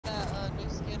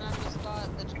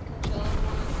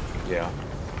Yeah.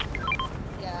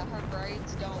 Yeah, her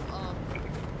braids don't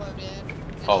float in. And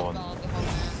Oh. she followed the whole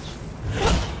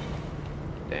match.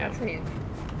 Damn. That's mean.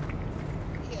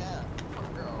 Yeah, poor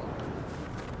girl.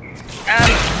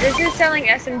 This is selling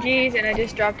SMGs, and I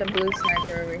just dropped a blue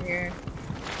sniper over here.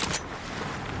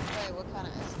 Wait, what kind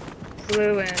of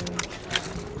Blue and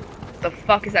the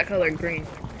fuck is that color? Green.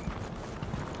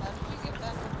 How did you get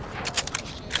back on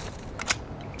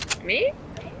the Me?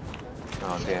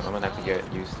 Oh damn, I'm gonna have to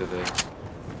get used to this.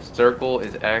 Circle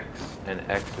is X and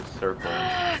X is circle.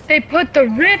 They put the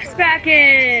rifts back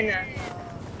in!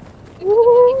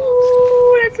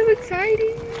 Ooh, that's so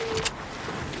exciting!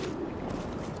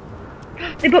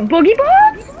 They put boogie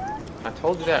bombs? I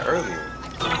told you that earlier.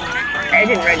 I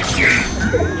didn't register.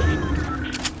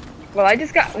 Well, I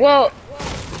just got, I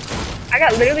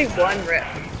got literally one rift.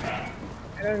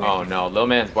 I don't know. Oh no, Lil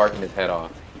Man's barking his head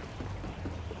off.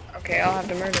 Okay, I'll have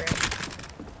to murder him.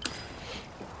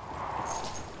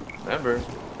 Remember,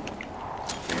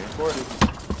 being recorded.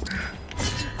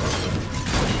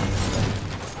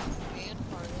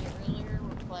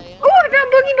 Oh, I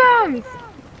found boogie bombs!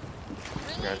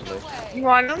 Congratulations. You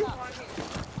want them? Yes.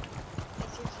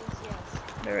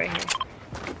 They're right here.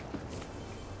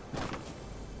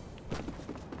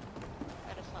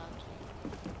 I just found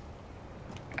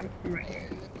you. I'm right here.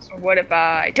 Or what if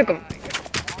I took them?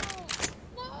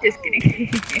 No, Just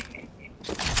kidding. they're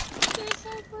so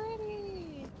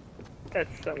pretty.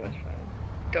 That's so much fun.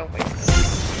 Don't waste it.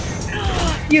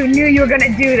 You knew you were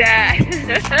gonna do that!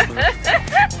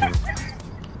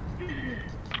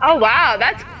 Oh wow,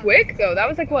 that's quick though. That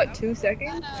was like what, 2 I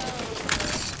seconds? know.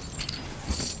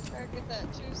 Better get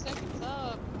that 2 seconds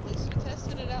up. At least you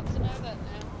tested it out to know that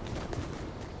now.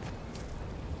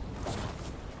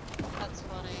 That's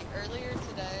funny. Earlier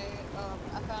today,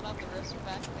 I found out the rifts were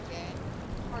back in the game.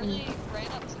 Harley ran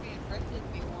up to me and rifted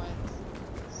me once.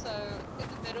 So, in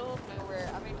the middle of nowhere,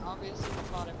 I mean, obviously we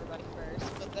fought everybody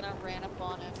first, but then I ran up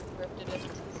on him and rifted him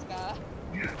into the sky.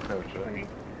 Oh shit.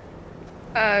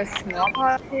 Small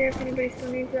pots here if anybody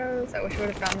still needs those. I wish I would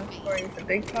have found them before I used the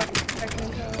big pot a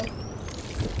second ago.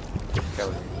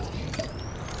 Kelly.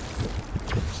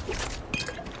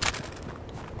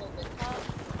 Little bit top.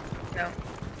 No.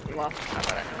 Well, how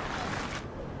about I know?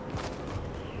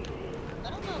 I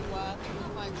don't know why. I think my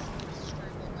mic's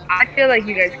extremely I feel like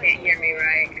you guys can't hear me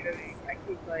right, because I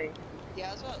keep like... Yeah,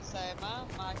 I was about to say, my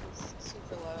mic is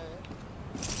super low.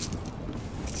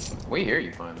 We hear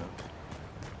you fine though.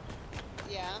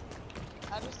 Yeah,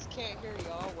 I just can't hear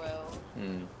y'all well.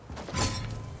 Hmm.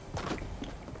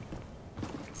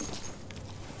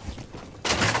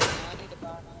 I need to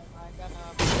buy another mic. I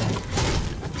know.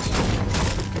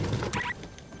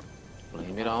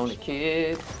 Blame it on the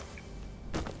kids.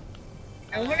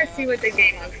 I want to see what the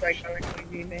game looks like on the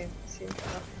TV, babe. See what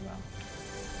you're talking about.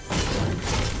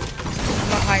 I'm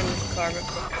behind this car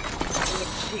before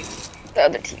the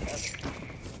other team.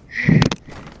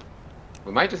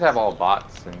 We might just have all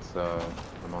bots since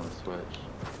I'm on the Switch.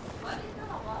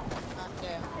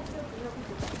 Yeah.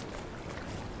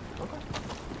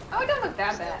 Oh, it don't look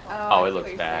that bad. Oh, it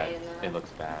looks bad. It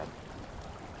looks bad.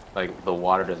 Like the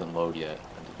water doesn't load yet.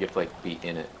 You have to like be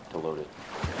in it to load it.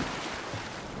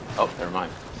 Oh, never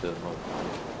mind. It doesn't load.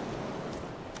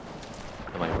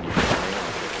 And like when you're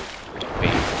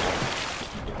wait.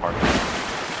 Hard.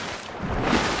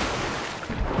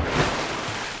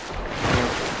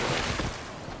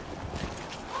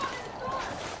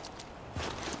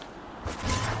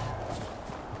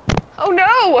 Oh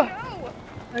no!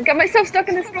 I got myself stuck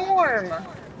in the storm.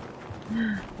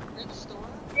 In the store?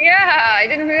 Yeah, I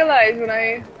didn't realize when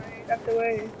I stepped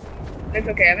away. It's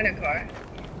okay, I'm in a car.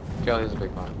 Kelly's a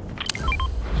big fan. Yeah,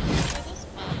 this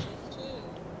matches too.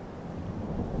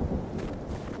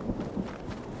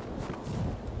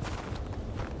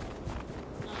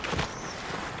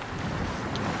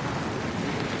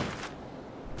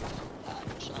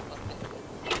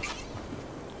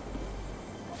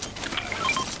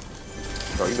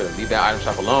 Bro, you better leave that item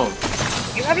shop alone.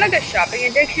 You have like a shopping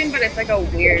addiction, but it's like a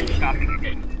weird shopping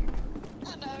addiction.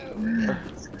 I know.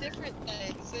 It's different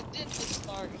things. It didn't just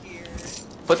start here.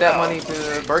 Put that money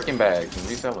to Birkin bags and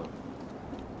resell them.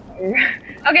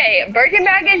 Okay, Birkin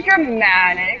bag is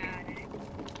dramatic.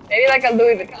 Maybe like a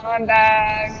Louis Vuitton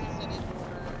bag,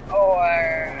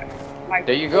 or my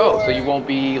There you go. So you won't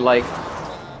be like,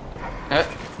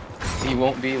 you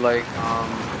won't be like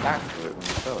back to it when you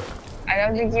sell it. I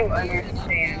don't think you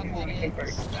understand how much a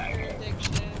Birkin bag is.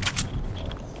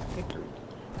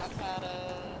 I've had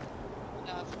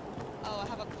I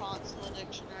have a console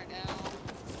addiction right now.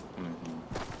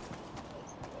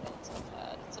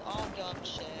 It's all dumb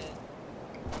shit.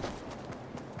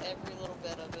 every little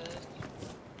bit of it.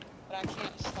 But I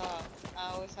can't stop.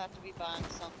 I always have to be buying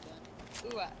something.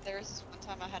 Ooh, there was this one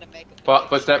time I had to make a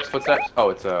Footsteps, footsteps. Oh,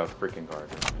 it's a freaking guard.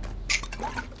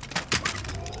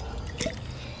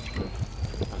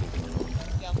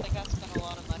 Y'all think I spent a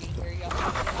lot of money here? Y'all think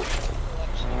I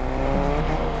collection?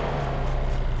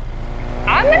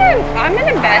 I'm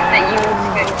gonna bet that you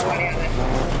spend more money on this.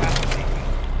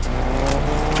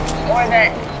 Or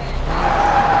that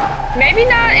maybe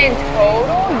not in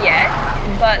total yet,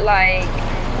 but like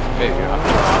Baby, on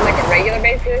like a regular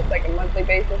basis, like a monthly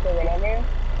basis or whatever.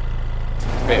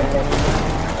 baby.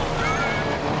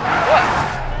 What?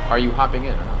 Are you hopping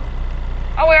in or not?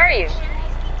 Oh, where are you?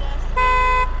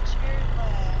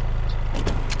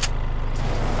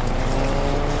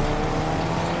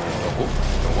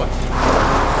 What?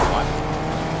 What?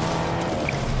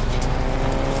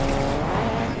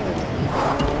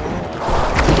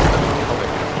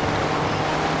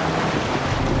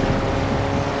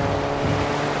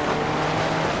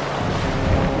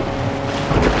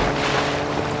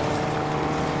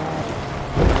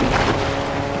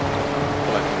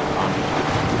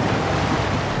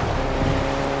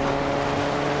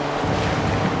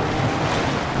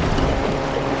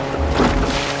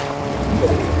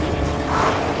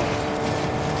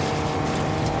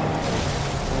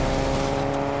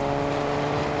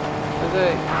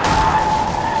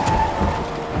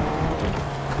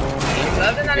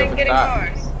 Loving I didn't get in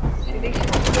cars.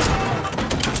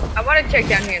 I want to check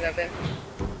down here, Lovin.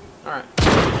 Alright.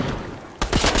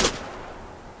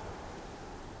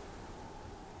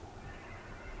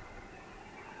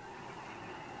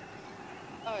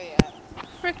 Oh yeah.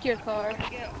 Frick your car. I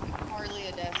get Harley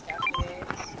a desk after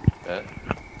this. Bet.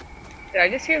 Did I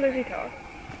just hear Lizzie talk?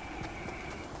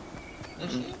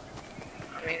 Mm-hmm.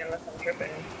 I mean, unless I'm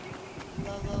tripping.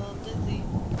 Little Lizzie.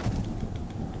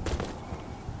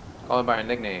 Call her by her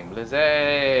nickname,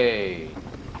 Lizzie.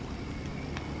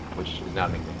 Which is not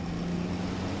a nickname.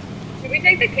 Should we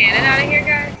take the cannon out of here,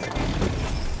 guys?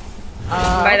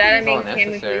 By that I mean, can we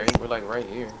necessary. please? We're like right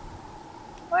here.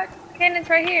 What? Cannon's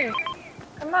right here.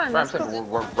 Come on, Right, I'm let's saying go.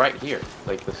 we're right here.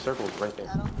 Like the circle's right there.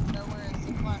 I don't know where a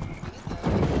zip line would be though.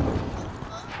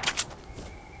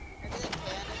 Maybe they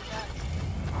can exact.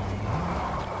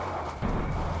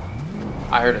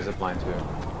 I heard a zip line too.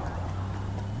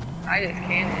 I just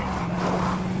cannon.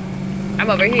 I'm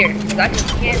over here, because I just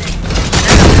cannon.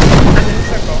 I'm in a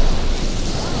circle.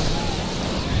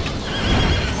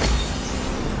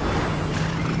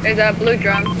 There's a blue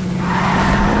drum.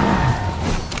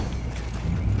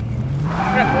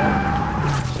 What up, blue?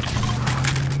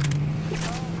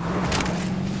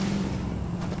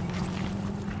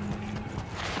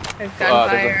 There's gunfire.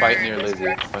 There's a fight near this Lizzie.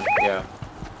 direction. Yeah.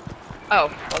 Oh,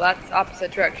 well that's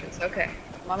opposite directions. Okay.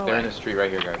 I'm on my They're in way. the street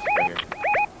right here, guys. Right here.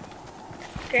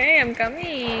 Okay, I'm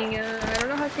coming. I don't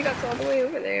know how she got all the way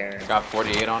over there. Got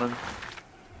 48 on him.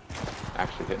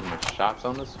 Actually hitting the shots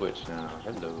on the switch now.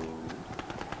 Hello.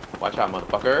 Watch out,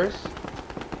 motherfuckers.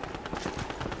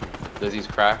 Lizzie's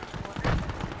cracked.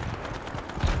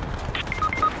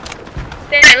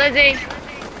 Damn it, Lizzie.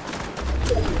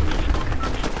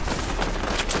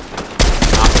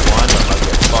 Not one, but like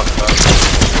get fucked up.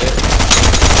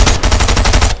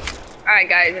 Alright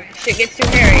guys, if shit gets too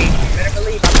hairy, you better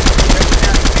believe I'm gonna be rushing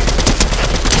out here.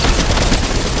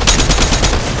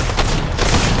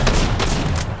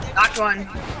 Knocked one.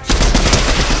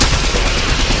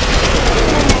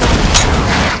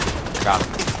 Got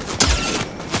him.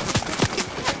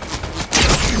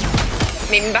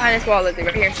 Meet me behind this wall, Lizzie,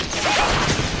 right here. Right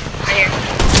here.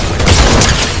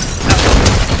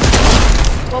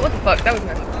 Oh. Well, what the fuck? That was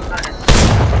nothing.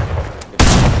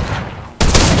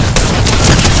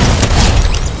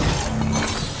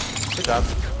 Good job.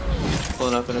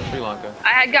 Pulling up in Sri Lanka. I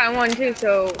had gotten one too,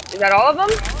 so is that all of them?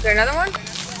 Is there another one?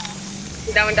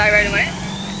 Did that one die right away?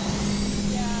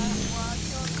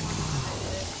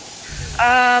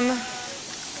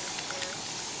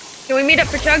 Can we meet up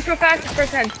for chugs real fast? This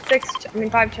person had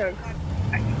 5 chugs.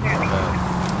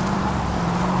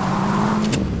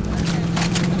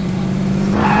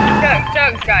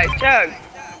 Chugs, guys, chugs.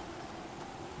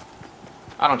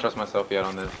 I don't trust myself yet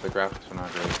on this. The graphics are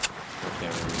not great. I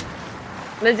can't read.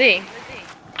 Lizzie,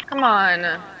 come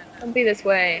on. Don't be this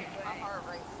way. My heart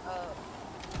rate's up.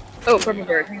 Oh, purple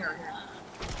bird, hang on.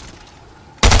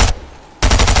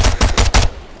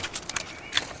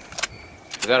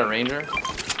 Is that a ranger?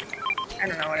 I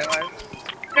don't know what it was.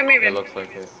 Come here, It babe. looks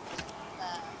like it.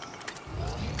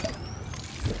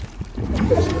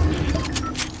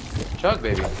 Chug,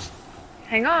 baby.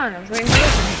 Hang on, I was waiting for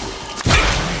this.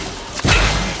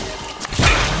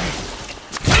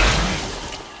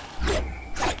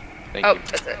 Thank Oh, you.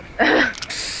 that's it.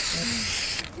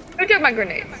 Who took my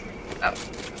grenades? Oh.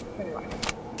 Never mind.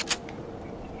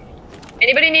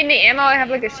 Anybody need any ammo? I have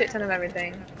like a shit ton of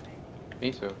everything.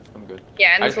 Me too. I'm good.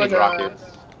 Yeah, and I this just was need a... rockets.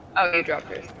 Oh, you dropped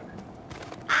yours.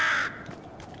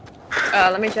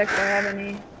 Let me check if I have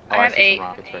any. Oh, I have see 8. some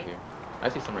rockets right here. I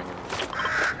see some right here.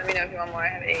 Let me know if you want more. I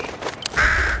have 8.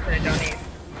 That I don't need.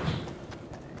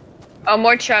 Oh,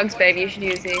 more chugs, baby. You should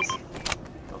use these.